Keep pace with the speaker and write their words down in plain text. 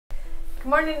Good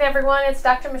morning, everyone. It's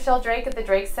Dr. Michele Drake at the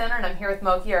Drake Center, and I'm here with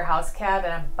Moki, our house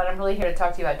cat, but I'm really here to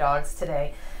talk to you about dogs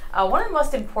today. One of the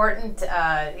most important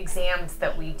exams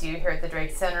that we do here at the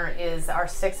Drake Center is our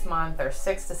 6-month or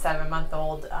 6 to 7 month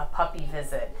old puppy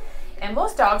visit. And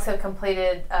most dogs have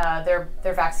completed their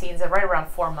vaccines at right around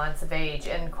 4 months of age,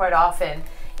 and quite often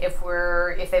if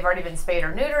they've already been spayed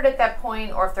or neutered at that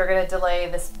point, or if they're going to delay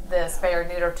the spay or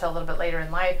neuter till a little bit later in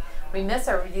life, we miss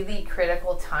a really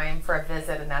critical time for a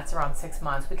visit, and that's around 6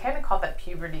 months. We kind of call that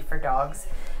puberty for dogs.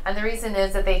 And the reason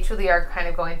is that they truly are kind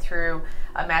of going through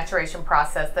a maturation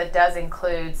process that does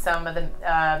include some of the,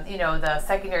 the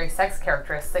secondary sex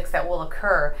characteristics that will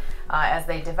occur as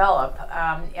they develop.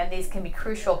 And these can be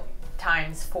crucial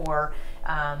times for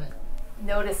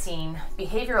noticing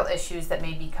behavioral issues that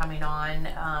may be coming on,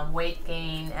 weight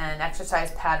gain and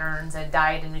exercise patterns and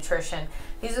diet and nutrition.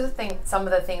 These are some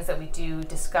of the things that we do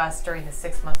discuss during the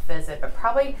 6-month visit, but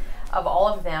probably of all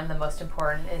of them, the most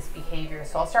important is behavior.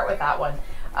 So I'll start with that one.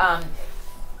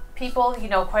 People,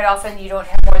 quite often you don't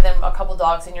have more than a couple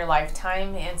dogs in your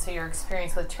lifetime, and so your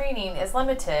experience with training is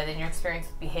limited and your experience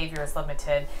with behavior is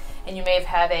limited. And you may have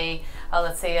had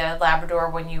let's say a Labrador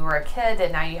when you were a kid,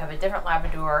 and now you have a different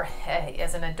Labrador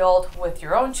as an adult with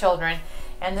your own children,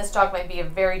 and this dog might be a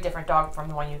very different dog from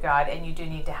the one you got, and you do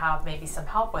need to have maybe some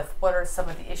help with what are some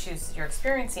of the issues you're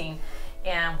experiencing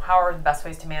and how are the best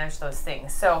ways to manage those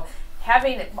things. So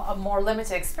having a more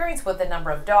limited experience with the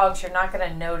number of dogs, you're not going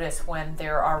to notice when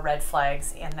there are red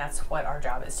flags, and that's what our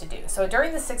job is to do. So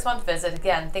during the 6-month visit,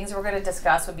 again, things we're going to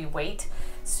discuss would be weight.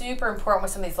 Super important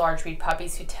with some of these large breed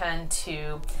puppies who tend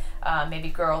to maybe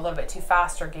grow a little bit too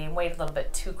fast or gain weight a little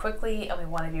bit too quickly, and we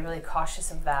want to be really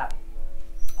cautious of that.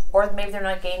 Or maybe they're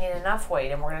not gaining enough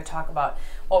weight, and we're going to talk about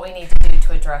what we need to do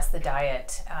to address the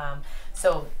diet.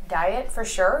 So diet for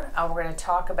sure. We're going to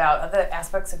talk about other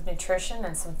aspects of nutrition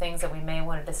and some things that we may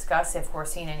want to discuss if we're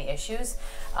seeing any issues.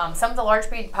 Some of the large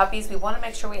breed puppies, we want to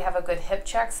make sure we have a good hip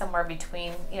check somewhere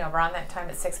between, around that time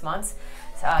at 6 months.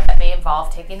 That may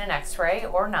involve taking an x-ray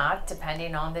or not,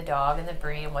 depending on the dog and the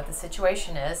breed and what the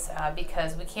situation is,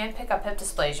 because we can pick up hip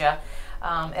dysplasia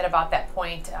at about that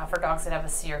point for dogs that have a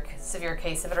severe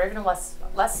case of it, or even a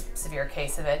less severe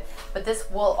case of it. But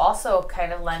this will also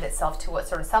kind of lend itself to what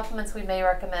sort of supplements we may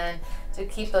recommend to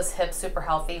keep those hips super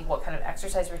healthy, what kind of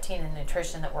exercise routine and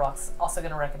nutrition that we're also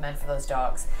going to recommend for those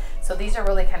dogs. So these are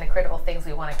really kind of critical things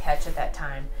we want to catch at that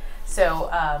time. So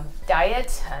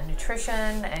diet,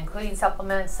 nutrition, including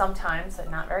supplements sometimes,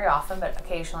 not very often, but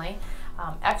occasionally.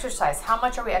 Exercise, how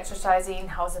much are we exercising?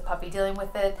 How is the puppy dealing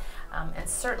with it? And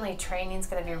certainly training is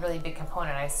going to be a really big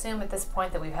component. I assume at this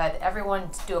point that we've had everyone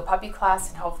do a puppy class,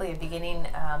 and hopefully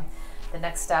the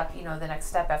next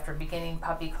step after beginning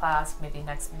puppy class, maybe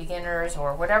next beginners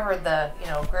or whatever the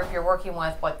group you're working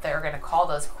with, what they're going to call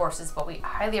those courses. But we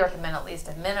highly recommend at least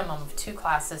a minimum of 2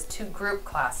 classes, 2 group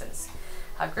classes.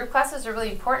 Group classes are really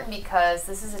important because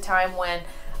this is a time when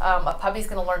a puppy's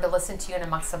going to learn to listen to you in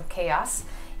amongst some chaos,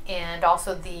 and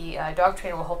also the dog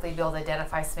trainer will hopefully be able to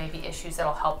identify some maybe issues that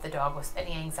will help the dog with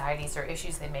any anxieties or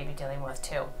issues they may be dealing with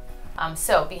too.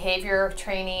 So behavior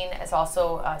training is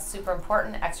also super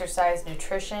important, exercise,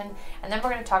 nutrition, and then we're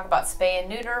going to talk about spay and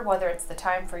neuter, whether it's the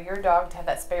time for your dog to have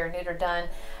that spay or neuter done,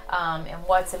 and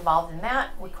what's involved in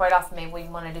that. We quite often maybe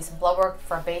want to do some blood work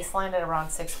for a baseline at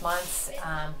around 6 months,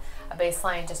 a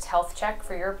baseline just health check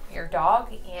for your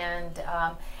dog, and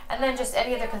then just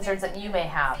any other concerns that you may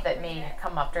have that may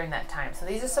come up during that time. So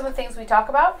these are some of the things we talk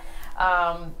about.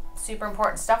 Super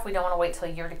important stuff. We don't want to wait till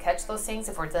a year to catch those things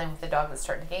if we're dealing with a dog that's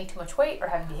starting to gain too much weight or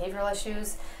having behavioral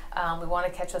issues. We want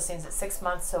to catch those things at 6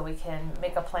 months so we can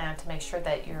make a plan to make sure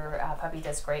that your puppy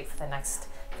does great for the next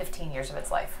 15 years of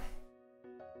its life.